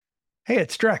Hey,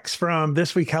 it's Drex from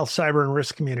This Week Health Cyber and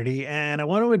Risk Community, and I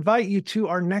want to invite you to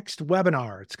our next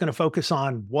webinar. It's going to focus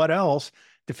on what else?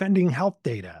 Defending health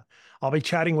data. I'll be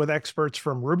chatting with experts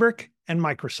from Rubrik and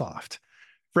Microsoft.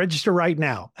 Register right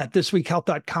now at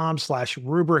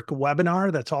thisweekhealth.com/Rubrik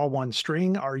webinar. That's all one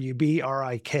string,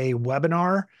 RUBRIK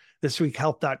webinar,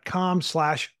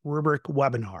 thisweekhealth.com/Rubrik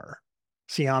webinar.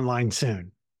 See you online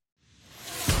soon.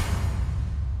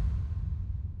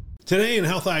 Today in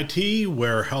Health IT,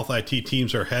 where Health IT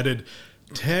teams are headed,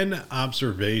 10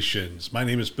 observations. My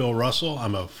name is Bill Russell.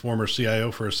 I'm a former CIO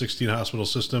for a 16-hospital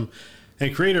system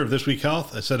and creator of This Week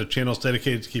Health, a set of channels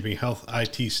dedicated to keeping health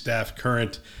IT staff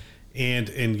current and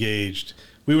engaged.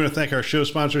 We want to thank our show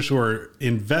sponsors who are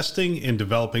investing in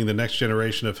developing the next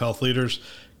generation of health leaders: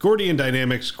 Gordian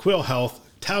Dynamics, Quill Health,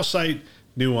 Tausight,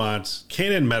 Nuance,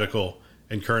 Canon Medical,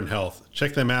 and Current Health.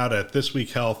 Check them out at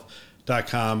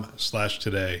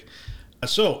thisweekhealth.com/today.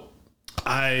 So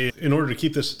in order to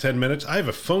keep this at 10 minutes, I have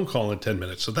a phone call in 10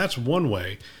 minutes. So that's one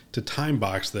way to time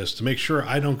box this to make sure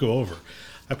I don't go over.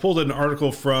 I pulled an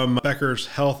article from Becker's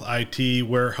Health IT,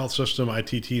 where health system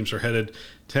IT teams are headed,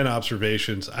 10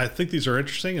 observations. I think these are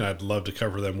interesting and I'd love to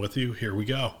cover them with you. Here we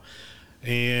go.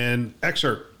 And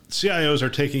excerpt: CIOs are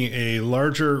taking a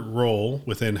larger role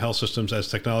within health systems as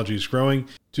technology is growing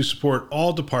to support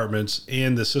all departments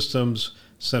and the system's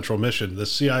central mission. The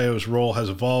CIO's role has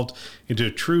evolved into a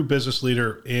true business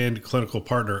leader and clinical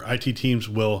partner. IT teams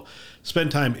will spend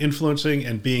time influencing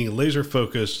and being laser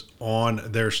focused on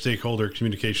their stakeholder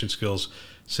communication skills,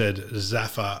 said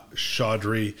Zafa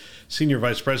Chaudhry, Senior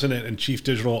Vice President and Chief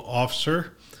Digital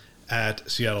Officer at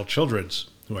Seattle Children's,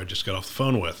 who I just got off the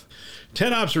phone with.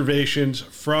 10 observations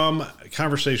from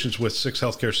conversations with 6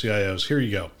 healthcare CIOs. Here you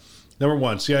go. Number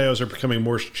 1, CIOs are becoming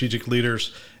more strategic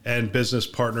leaders and business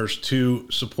partners to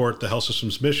support the health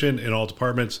system's mission in all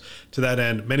departments. To that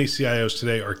end, many CIOs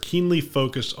today are keenly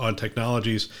focused on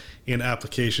technologies and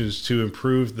applications to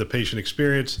improve the patient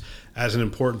experience as an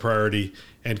important priority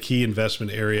and key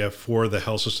investment area for the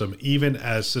health system, even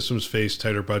as systems face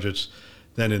tighter budgets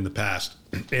than in the past.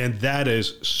 And that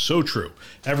is so true.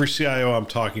 Every CIO I'm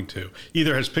talking to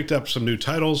either has picked up some new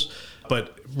titles,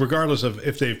 but regardless of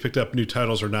if they've picked up new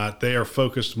titles or not, they are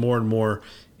focused more and more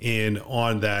in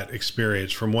on that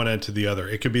experience from one end to the other.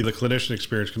 It could be the clinician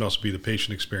experience, can also be the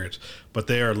patient experience, but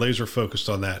they are laser focused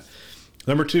on that.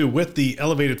 Number 2, with the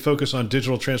elevated focus on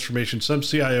digital transformation, some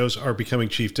CIOs are becoming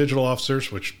chief digital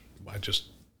officers, which I just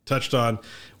touched on,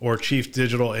 or chief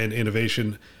digital and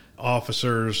innovation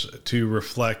officers to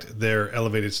reflect their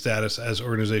elevated status as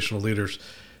organizational leaders.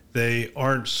 They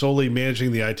aren't solely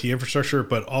managing the IT infrastructure,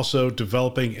 but also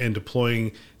developing and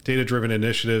deploying data-driven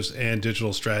initiatives and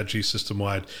digital strategies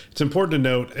system-wide. It's important to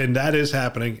note, and that is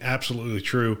happening, absolutely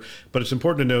true, but it's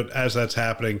important to note as that's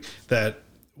happening that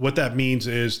what that means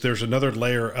is there's another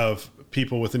layer of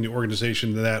people within the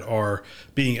organization that are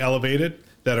being elevated,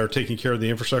 that are taking care of the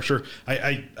infrastructure.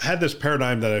 I had this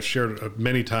paradigm that I've shared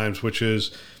many times, which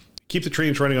is keep the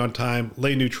trains running on time,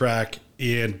 lay new track,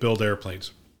 and build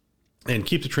airplanes. And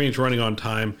keep the trains running on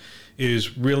time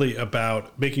is really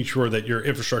about making sure that your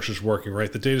infrastructure is working,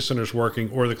 right? The data center is working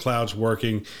or the cloud's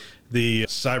working. The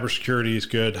cybersecurity is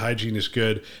good. Hygiene is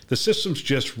good. The systems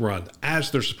just run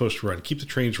as they're supposed to run. Keep the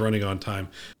trains running on time.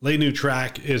 Lay new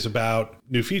track is about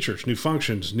new features, new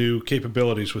functions, new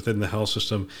capabilities within the health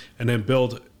system. And then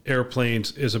build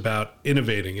airplanes is about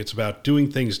innovating. It's about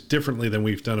doing things differently than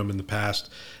we've done them in the past.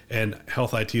 And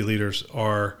health IT leaders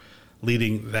are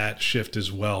leading that shift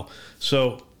as well.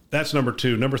 So that's number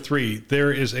 2. Number 3,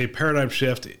 there is a paradigm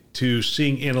shift to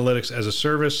seeing analytics as a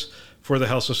service for the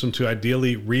health system to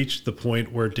ideally reach the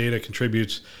point where data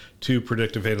contributes to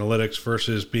predictive analytics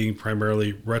versus being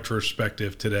primarily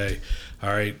retrospective today.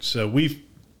 All right. So we've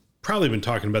probably been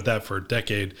talking about that for a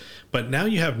decade, but now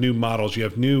you have new models, you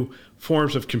have new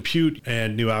forms of compute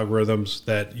and new algorithms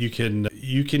that you can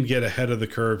get ahead of the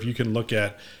curve. You can look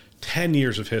at 10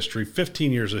 years of history,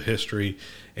 15 years of history,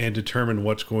 and determine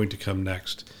what's going to come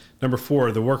next. Number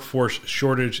 4, the workforce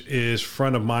shortage is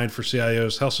front of mind for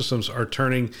CIOs. Health systems are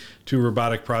turning to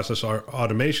robotic process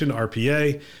automation,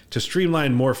 RPA, to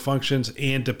streamline more functions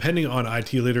and depending on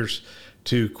IT leaders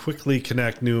to quickly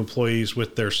connect new employees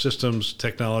with their systems,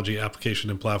 technology, application,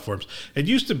 and platforms. It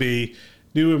used to be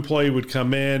new employee would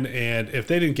come in, and if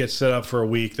they didn't get set up for a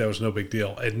week, that was no big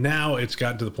deal. And now it's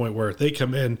gotten to the point where they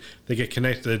come in, they get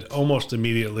connected almost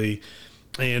immediately.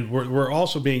 And we're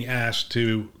also being asked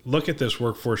to look at this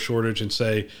workforce shortage and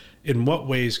say, in what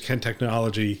ways can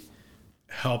technology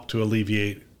help to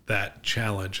alleviate that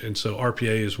challenge? And so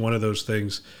RPA is one of those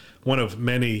things, one of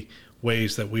many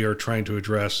ways that we are trying to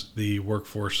address the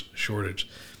workforce shortage.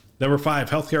 Number 5,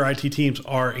 healthcare IT teams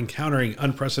are encountering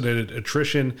unprecedented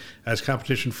attrition as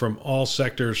competition from all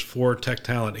sectors for tech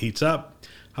talent heats up.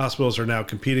 Hospitals are now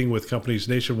competing with companies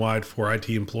nationwide for IT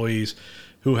employees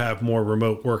who have more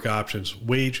remote work options.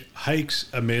 Wage hikes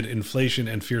amid inflation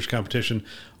and fierce competition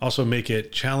also make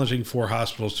it challenging for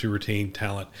hospitals to retain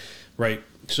talent, right?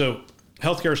 So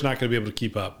healthcare is not going to be able to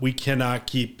keep up. We cannot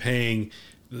keep paying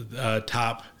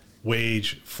top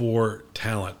wage for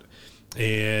talent.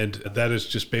 And that is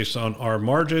just based on our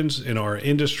margins in our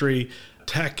industry.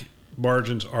 Tech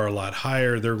margins are a lot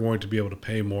higher. They're going to be able to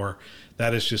pay more.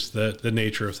 That is just the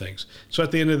nature of things. So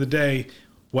at the end of the day,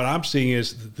 what I'm seeing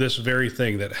is this very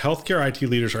thing, that healthcare IT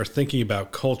leaders are thinking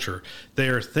about culture. They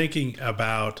are thinking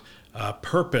about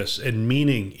purpose and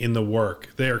meaning in the work.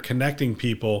 They are connecting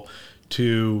people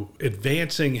to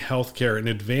advancing healthcare and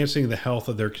advancing the health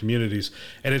of their communities.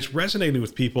 And it's resonating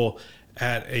with people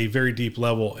at a very deep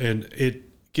level, and it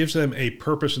gives them a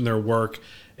purpose in their work.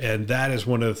 And that is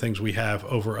one of the things we have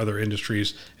over other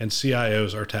industries, and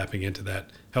CIOs are tapping into that,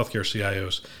 healthcare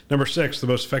CIOs. Number 6, the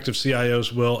most effective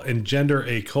CIOs will engender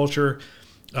a culture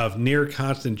of near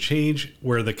constant change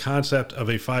where the concept of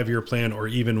a 5-year plan or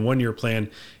even 1-year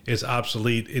plan is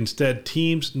obsolete. Instead,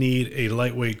 teams need a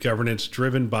lightweight governance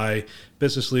driven by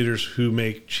business leaders who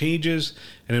make changes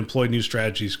and employ new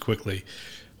strategies quickly.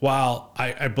 While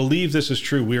I believe this is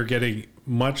true, we are getting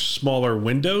much smaller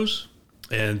windows,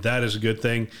 and that is a good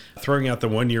thing. Throwing out the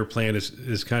 1-year plan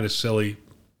is kind of silly.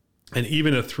 And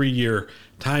even a 3-year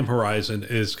time horizon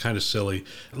is kind of silly.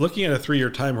 Looking at a 3-year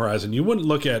time horizon, you wouldn't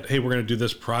look at, hey, we're going to do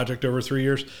this project over 3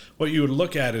 years. What you would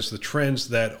look at is the trends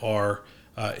that are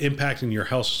impacting your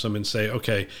health system and say,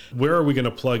 okay, where are we going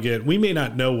to plug in? We may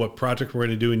not know what project we're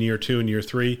going to do in year 2 and year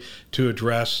 3 to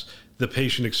address the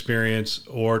patient experience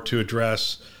or to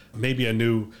address maybe a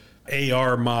new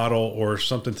AR model or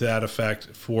something to that effect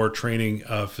for training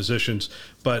of physicians.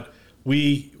 But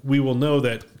we will know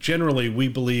that generally we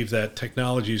believe that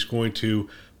technology is going to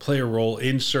play a role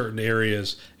in certain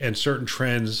areas, and certain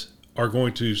trends are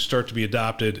going to start to be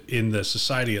adopted in the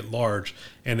society at large.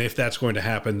 And if that's going to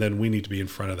happen, then we need to be in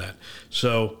front of that.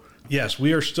 So yes,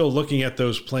 we are still looking at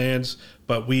those plans,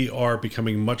 but we are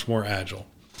becoming much more agile.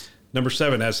 Number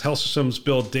 7, as health systems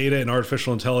build data and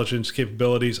artificial intelligence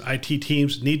capabilities, IT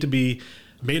teams need to be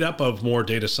made up of more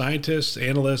data scientists,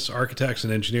 analysts, architects,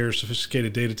 and engineers.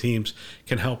 Sophisticated data teams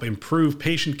can help improve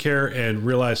patient care and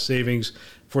realize savings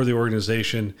for the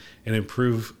organization and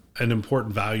improve an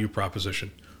important value proposition,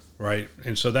 right?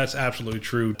 And so that's absolutely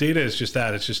true. Data is just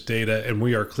that. It's just data, and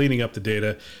we are cleaning up the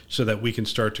data so that we can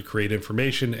start to create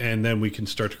information, and then we can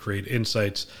start to create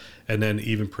insights, and then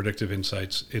even predictive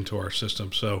insights into our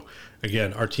system. So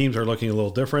again, our teams are looking a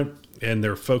little different, and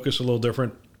their focus a little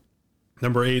different.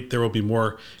 Number 8, there will be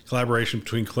more collaboration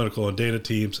between clinical and data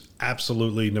teams.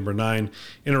 Absolutely. Number 9,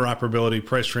 interoperability,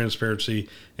 price transparency,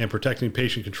 and protecting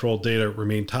patient-controlled data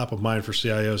remain top of mind for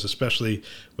CIOs, especially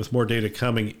with more data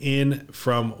coming in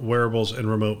from wearables and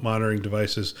remote monitoring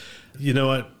devices. You know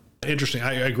what? Interesting.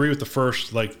 I agree with the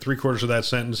first, 3/4 of that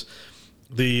sentence.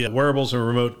 The wearables and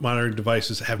remote monitoring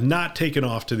devices have not taken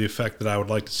off to the effect that I would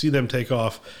like to see them take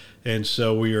off. And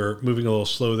so we are moving a little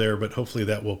slow there, but hopefully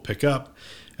that will pick up.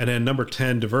 And then number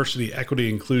 10, diversity, equity,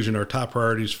 inclusion are top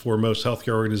priorities for most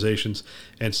healthcare organizations,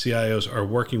 and CIOs are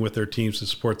working with their teams to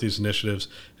support these initiatives.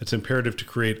 It's imperative to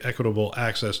create equitable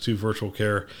access to virtual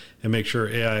care and make sure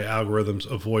AI algorithms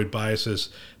avoid biases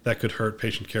that could hurt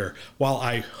patient care. While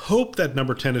I hope that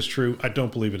number 10 is true, I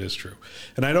don't believe it is true.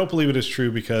 And I don't believe it is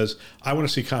true because I want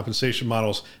to see compensation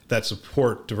models that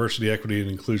support diversity, equity, and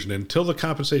inclusion. And until the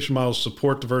compensation models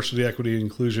support diversity, equity, and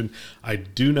inclusion, I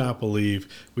do not believe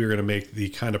we are going to make the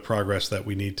kind of progress that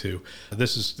we need to.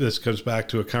 This comes back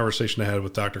to a conversation I had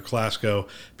with Dr. Klasko.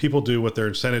 People do what they're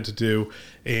incented to do,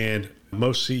 and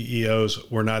most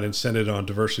CEOs were not incented on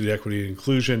diversity, equity, and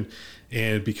inclusion.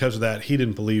 And because of that, he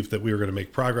didn't believe that we were going to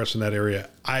make progress in that area.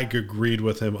 I agreed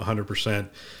with him 100%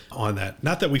 on that.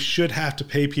 Not that we should have to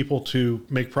pay people to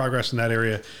make progress in that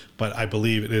area, but I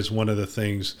believe it is one of the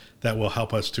things that will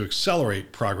help us to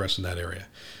accelerate progress in that area.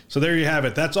 So there you have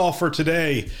it. That's all for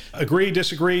today. Agree,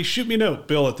 disagree? Shoot me a note,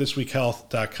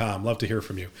 bill@thisweekhealth.com. Love to hear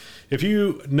from you. If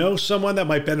you know someone that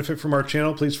might benefit from our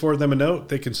channel, please forward them a note.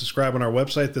 They can subscribe on our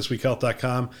website,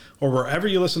 thisweekhealth.com, or wherever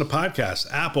you listen to podcasts,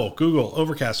 Apple, Google,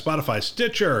 Overcast, Spotify,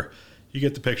 Stitcher. You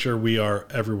get the picture. We are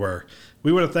everywhere.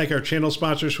 We want to thank our channel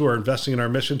sponsors who are investing in our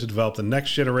mission to develop the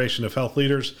next generation of health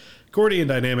leaders: Gordian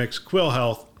Dynamics, Quill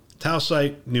Health,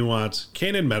 Tausight, Nuance,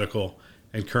 Canon Medical,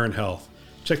 and Current Health.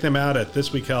 Check them out at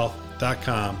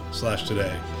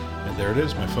thisweekhealth.com/today. And there it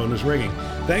is. My phone is ringing.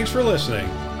 Thanks for listening.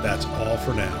 That's all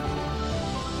for now.